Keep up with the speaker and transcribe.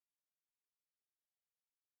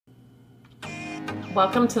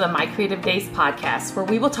Welcome to the My Creative Days podcast, where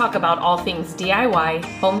we will talk about all things DIY,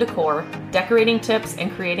 home decor, decorating tips, and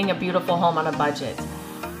creating a beautiful home on a budget.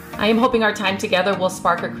 I am hoping our time together will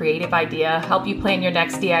spark a creative idea, help you plan your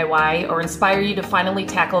next DIY, or inspire you to finally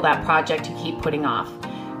tackle that project you keep putting off.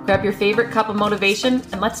 Grab your favorite cup of motivation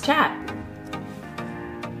and let's chat.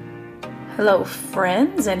 Hello,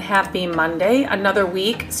 friends, and happy Monday. Another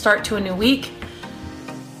week, start to a new week.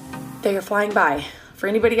 They are flying by. For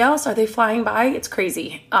anybody else, are they flying by? It's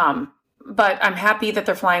crazy. But I'm happy that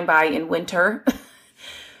they're flying by in winter.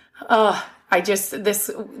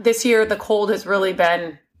 This year, the cold has really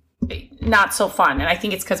been not so fun. And I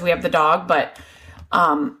think it's because we have the dog, but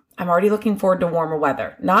I'm already looking forward to warmer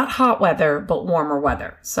weather. Not hot weather, but warmer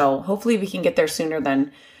weather. So hopefully we can get there sooner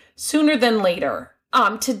than later.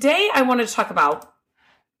 Today I wanted to talk about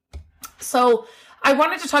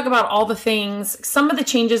all the things, some of the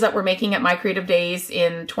changes that we're making at My Creative Days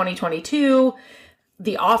in 2022,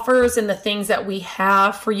 the offers and the things that we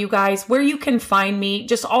have for you guys, where you can find me,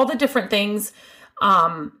 just all the different things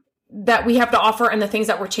that we have to offer and the things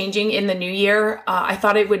that we're changing in the new year. I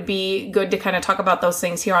thought it would be good to kind of talk about those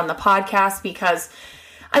things here on the podcast, because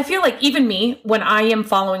I feel like even me, when I am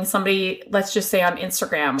following somebody, let's just say on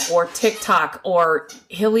Instagram or TikTok, or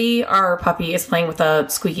Hilly, our puppy, is playing with a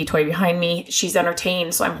squeaky toy behind me. She's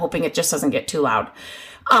entertained, so I'm hoping it just doesn't get too loud.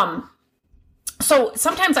 So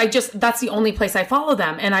sometimes that's the only place I follow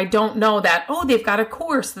them. And I don't know that, they've got a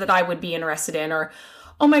course that I would be interested in, or,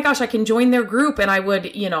 oh my gosh, I can join their group and I would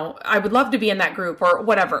love to be in that group or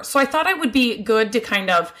whatever. So I thought it would be good to kind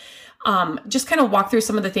of walk through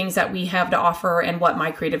some of the things that we have to offer and what My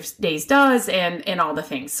Creative Days does and all the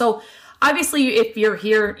things. So obviously, if you're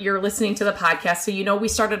here, you're listening to the podcast. So, we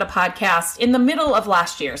started a podcast in the middle of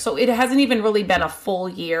last year. So it hasn't even really been a full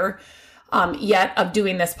year yet of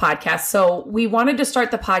doing this podcast. So we wanted to start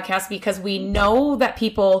the podcast because we know that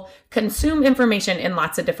people consume information in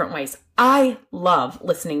lots of different ways. I love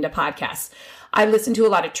listening to podcasts. I listen to a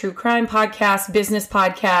lot of true crime podcasts, business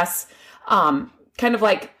podcasts, kind of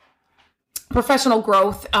like professional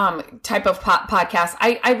growth type of podcast.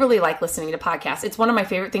 I really like listening to podcasts. It's one of my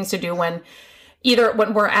favorite things to do when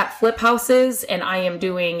we're at flip houses and I am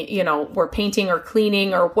doing, we're painting or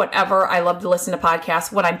cleaning or whatever. I love to listen to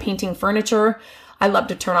podcasts. When I'm painting furniture, I love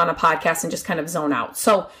to turn on a podcast and just kind of zone out.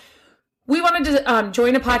 So we wanted to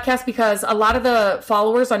join a podcast because a lot of the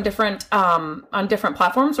followers on different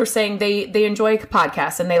platforms were saying they enjoy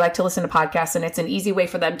podcasts and they like to listen to podcasts, and it's an easy way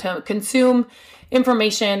for them to consume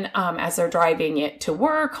information as they're driving it to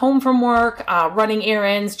work, home from work, running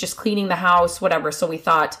errands, just cleaning the house, whatever. So we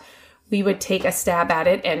thought we would take a stab at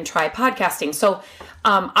it and try podcasting. So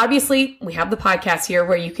obviously we have the podcast here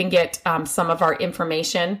where you can get some of our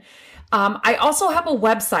information. I also have a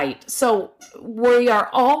website. So we are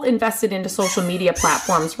all invested into social media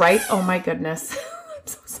platforms, right? Oh my goodness. I'm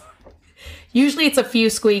so sorry. Usually it's a few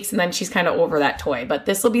squeaks and then she's kind of over that toy, but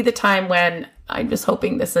this will be the time when I'm just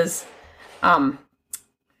hoping this is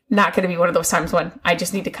not going to be one of those times when I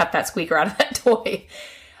just need to cut that squeaker out of that toy.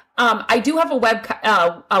 I do have a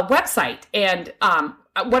website, and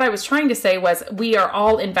what I was trying to say was we are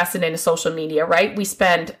all invested in social media, right? We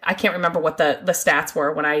spend, I can't remember what the stats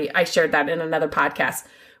were when I shared that in another podcast.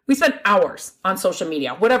 We spend hours on social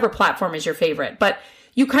media, whatever platform is your favorite, but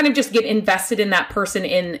you kind of just get invested in that person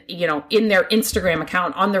in their Instagram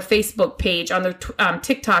account, on their Facebook page, on their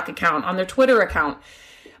TikTok account, on their Twitter account.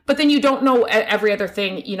 But then you don't know every other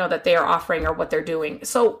thing, that they are offering or what they're doing.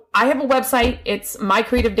 So I have a website. It's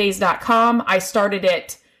mycreativedays.com. I started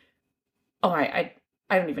it. I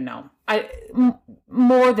don't even know.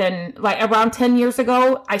 More than around 10 years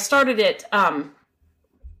ago. I started it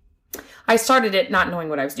not knowing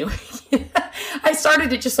what I was doing. I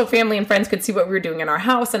started it just so family and friends could see what we were doing in our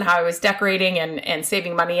house and how I was decorating and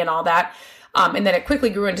saving money and all that. And then it quickly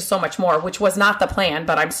grew into so much more, which was not the plan,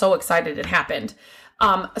 but I'm so excited it happened.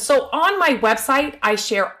 So on my website, I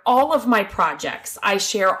share all of my projects. I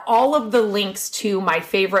share all of the links to my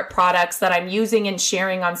favorite products that I'm using and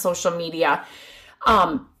sharing on social media.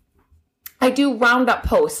 I do roundup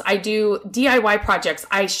posts. I do DIY projects.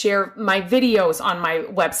 I share my videos on my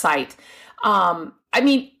website.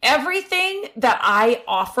 Everything that I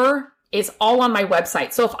offer is all on my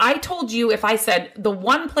website. So if I said the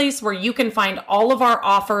one place where you can find all of our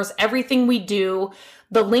offers, everything we do,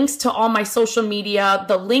 the links to all my social media,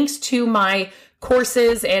 the links to my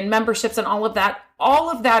courses and memberships and all of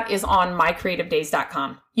that is on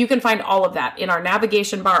mycreativedays.com. You can find all of that in our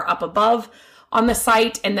navigation bar up above on the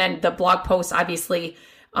site. And then the blog posts, obviously,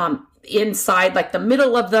 inside, like the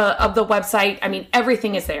middle of the website.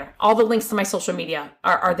 Everything is there. All the links to my social media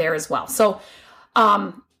are there as well. So,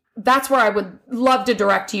 that's where I would love to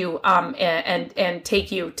direct you and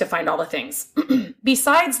take you to find all the things.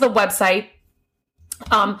 Besides the website,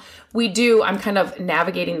 I'm kind of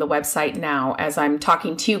navigating the website now as I'm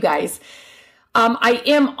talking to you guys. I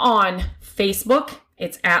am on Facebook.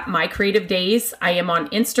 It's at My Creative Days. I am on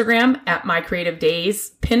Instagram at My Creative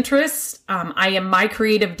Days. Pinterest, I am My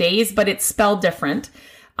Creative Days, but it's spelled different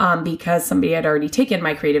because somebody had already taken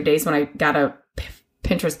My Creative Days when I got a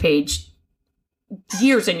Pinterest page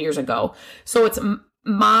years and years ago. So it's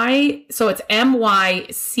MYCRE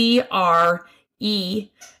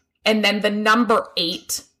and then the number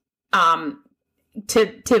 8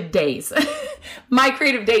 to days. My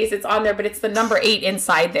Creative Days, it's on there, but it's the number 8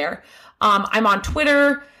 inside there. I'm on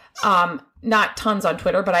Twitter, not tons on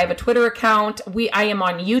Twitter, but I have a Twitter account. I am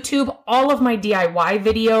on YouTube. All of my DIY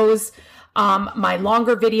videos, my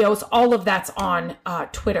longer videos, all of that's on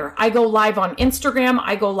Twitter. I go live on Instagram.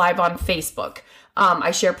 I go live on Facebook.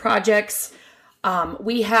 I share projects.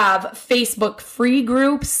 We have Facebook free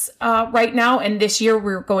groups right now, and this year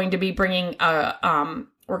we're going to be bringing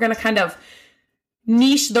we're going to kind of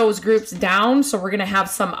niche those groups down. So we're going to have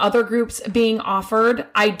some other groups being offered.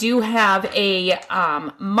 I do have a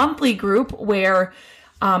monthly group where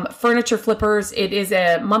Furniture Flippers, it is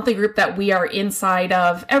a monthly group that we are inside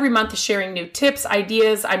of every month, sharing new tips,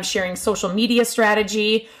 ideas. I'm sharing social media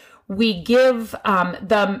strategy. We give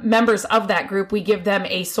the members of that group, we give them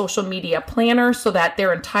a social media planner so that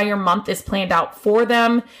their entire month is planned out for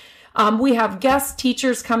them. We have guest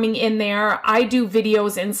teachers coming in there. I do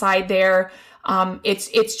videos inside there.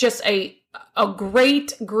 It's just a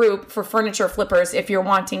great group for furniture flippers if you're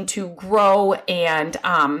wanting to grow and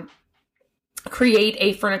create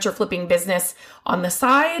a furniture flipping business on the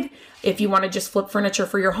side, if you want to just flip furniture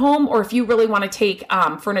for your home, or if you really want to take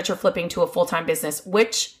furniture flipping to a full-time business,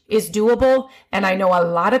 which is doable. And I know a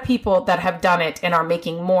lot of people that have done it and are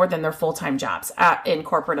making more than their full-time jobs in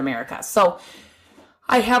corporate America. So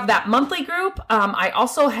I have that monthly group. I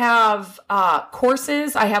also have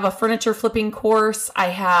courses. I have a furniture flipping course. I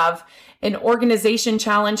have an organization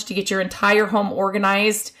challenge to get your entire home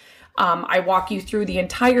organized. I walk you through the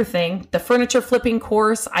entire thing. The furniture flipping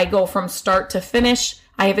course, I go from start to finish.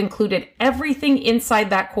 I have included everything inside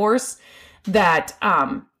that course that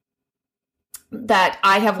that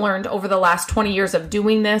I have learned over the last 20 years of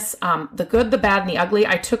doing this. The good, the bad, and the ugly.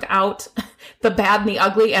 I took out the bad and the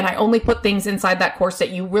ugly, and I only put things inside that course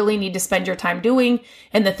that you really need to spend your time doing,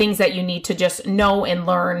 and the things that you need to just know and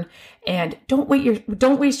learn. And don't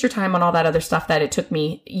waste your time on all that other stuff that it took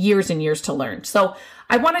me years and years to learn. So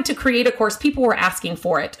I wanted to create a course. People were asking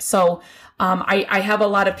for it. So I have a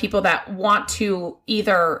lot of people that want to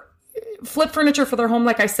either flip furniture for their home,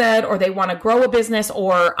 like I said, or they want to grow a business,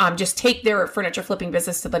 or just take their furniture flipping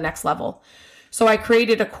business to the next level. So I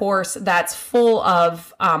created a course that's full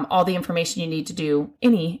of all the information you need to do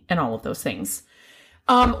any and all of those things.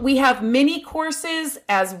 We have mini courses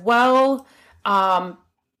as well.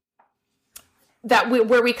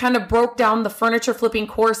 Where we kind of broke down the furniture flipping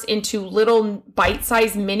course into little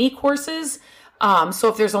bite-sized mini courses. So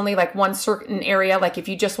if there's only like one certain area, like if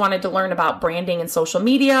you just wanted to learn about branding and social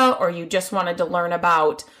media, or you just wanted to learn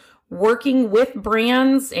about working with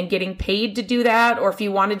brands and getting paid to do that, or if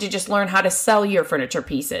you wanted to just learn how to sell your furniture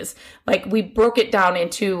pieces, like we broke it down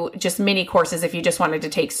into just mini courses if you just wanted to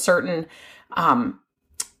take certain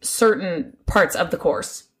parts of the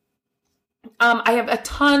course. I have a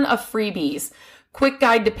ton of freebies. Quick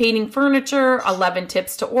guide to painting furniture, 11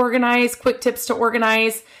 tips to organize, quick tips to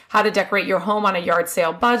organize, how to decorate your home on a yard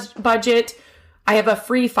sale budget. I have a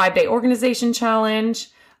free 5-day organization challenge.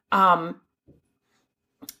 I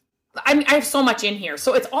have so much in here.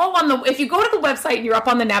 So it's all on if you go to the website and you're up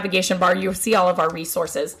on the navigation bar, you'll see all of our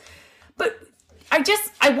resources. But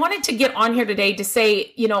I wanted to get on here today to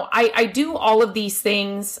say, I do all of these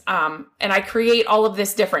things, and I create all of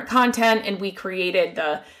this different content, and we created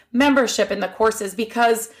the membership and the courses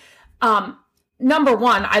because, number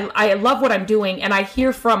one, I love what I'm doing, and I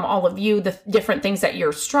hear from all of you the different things that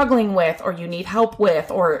you're struggling with, or you need help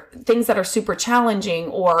with, or things that are super challenging,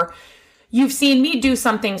 or you've seen me do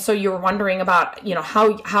something, so you're wondering about,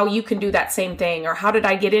 how you can do that same thing, or how did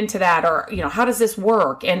I get into that, or, how does this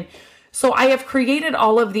work? And so I have created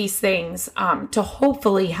all of these things to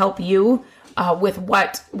hopefully help you with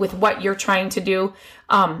what you're trying to do.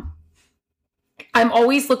 I'm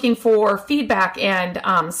always looking for feedback and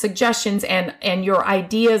suggestions and your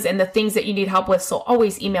ideas and the things that you need help with. So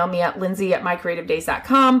always email me at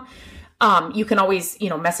lindsay@mycreativedays.com. You can always,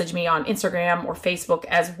 message me on Instagram or Facebook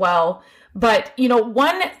as well. But,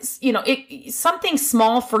 something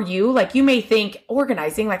small for you, like you may think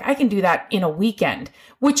organizing, like I can do that in a weekend,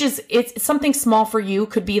 it's something small for you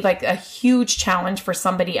could be like a huge challenge for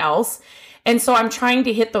somebody else. And so I'm trying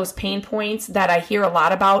to hit those pain points that I hear a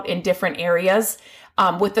lot about in different areas,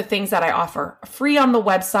 with the things that I offer free on the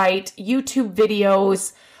website, YouTube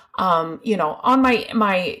videos, on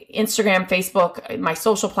my Instagram, Facebook, my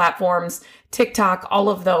social platforms, TikTok, all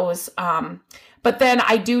of those. But then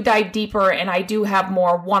I do dive deeper and I do have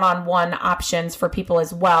more one-on-one options for people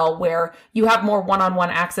as well, where you have more one-on-one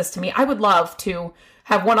access to me. I would love to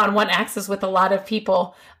have one-on-one access with a lot of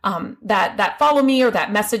people that follow me or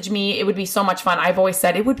that message me. It would be so much fun. I've always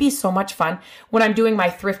said it would be so much fun when I'm doing my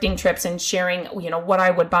thrifting trips and sharing, what I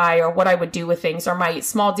would buy or what I would do with things, or my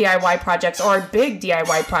small DIY projects or big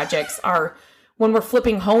DIY projects, are when we're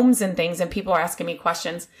flipping homes and things and people are asking me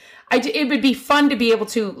questions. It would be fun to be able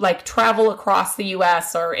to like travel across the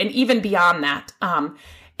US and even beyond that,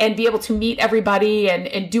 and be able to meet everybody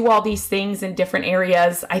and do all these things in different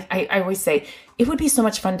areas. I always say it would be so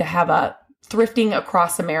much fun to have a thrifting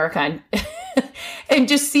across America and, and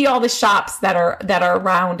just see all the shops that are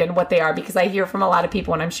around and what they are, because I hear from a lot of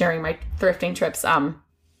people when I'm sharing my thrifting trips,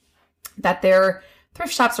 that their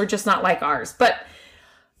thrift shops are just not like ours. But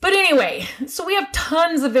anyway, so we have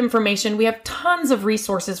tons of information. We have tons of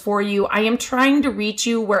resources for you. I am trying to reach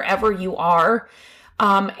you wherever you are.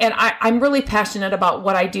 And I'm really passionate about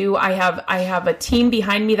what I do. I have a team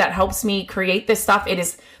behind me that helps me create this stuff.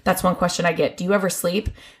 That's one question I get. Do you ever sleep?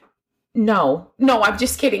 No, I'm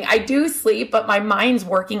just kidding. I do sleep, but my mind's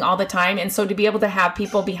working all the time. And so to be able to have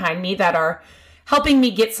people behind me that are helping me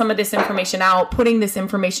get some of this information out, putting this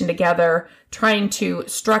information together, trying to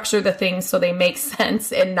structure the things so they make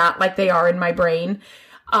sense and not like they are in my brain.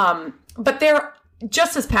 But they're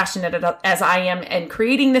just as passionate as I am in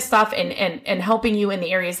creating this stuff and helping you in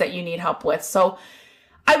the areas that you need help with. So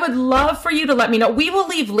I would love for you to let me know. We will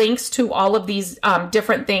leave links to all of these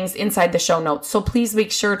different things inside the show notes. So please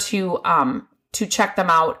make sure to check them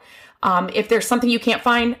out. If there's something you can't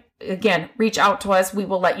find, again, reach out to us. We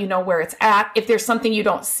will let you know where it's at. If there's something you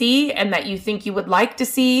don't see and that you think you would like to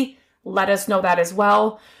see, let us know that as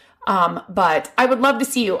well. But I would love to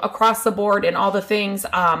see you across the board in all the things.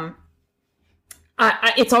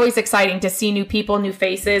 It's always exciting to see new people, new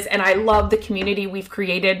faces. And I love the community we've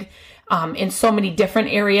created in so many different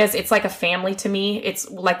areas. It's like a family to me. It's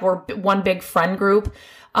like we're one big friend group.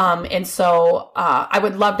 And so I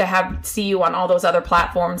would love to see you on all those other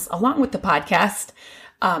platforms along with the podcast.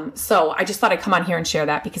 So I just thought I'd come on here and share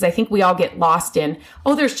that, because I think we all get lost in,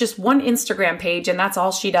 there's just one Instagram page and that's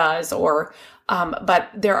all she does,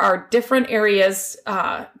 but there are different areas,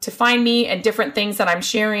 to find me and different things that I'm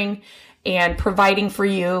sharing and providing for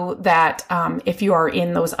you that, if you are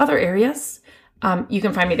in those other areas, you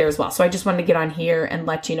can find me there as well. So I just wanted to get on here and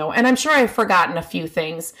let you know. And I'm sure I've forgotten a few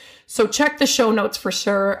things. So check the show notes for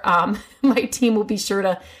sure. My team will be sure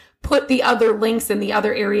to put the other links in the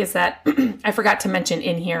other areas that I forgot to mention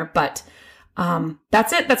in here. But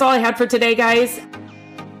that's it. That's all I had for today, guys.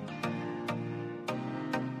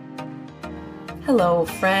 Hello,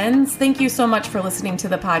 friends. Thank you so much for listening to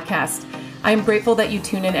the podcast. I'm grateful that you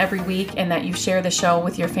tune in every week and that you share the show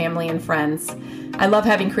with your family and friends. I love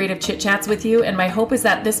having creative chit chats with you, and my hope is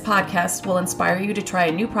that this podcast will inspire you to try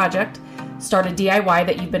a new project, start a DIY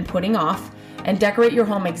that you've been putting off, and decorate your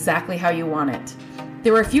home exactly how you want it.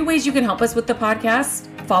 There are a few ways you can help us with the podcast.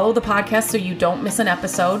 Follow the podcast so you don't miss an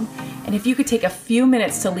episode. And if you could take a few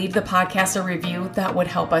minutes to leave the podcast a review, that would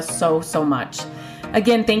help us so much.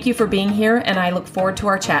 Again, thank you for being here, and I look forward to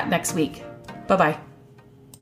our chat next week. Bye-bye.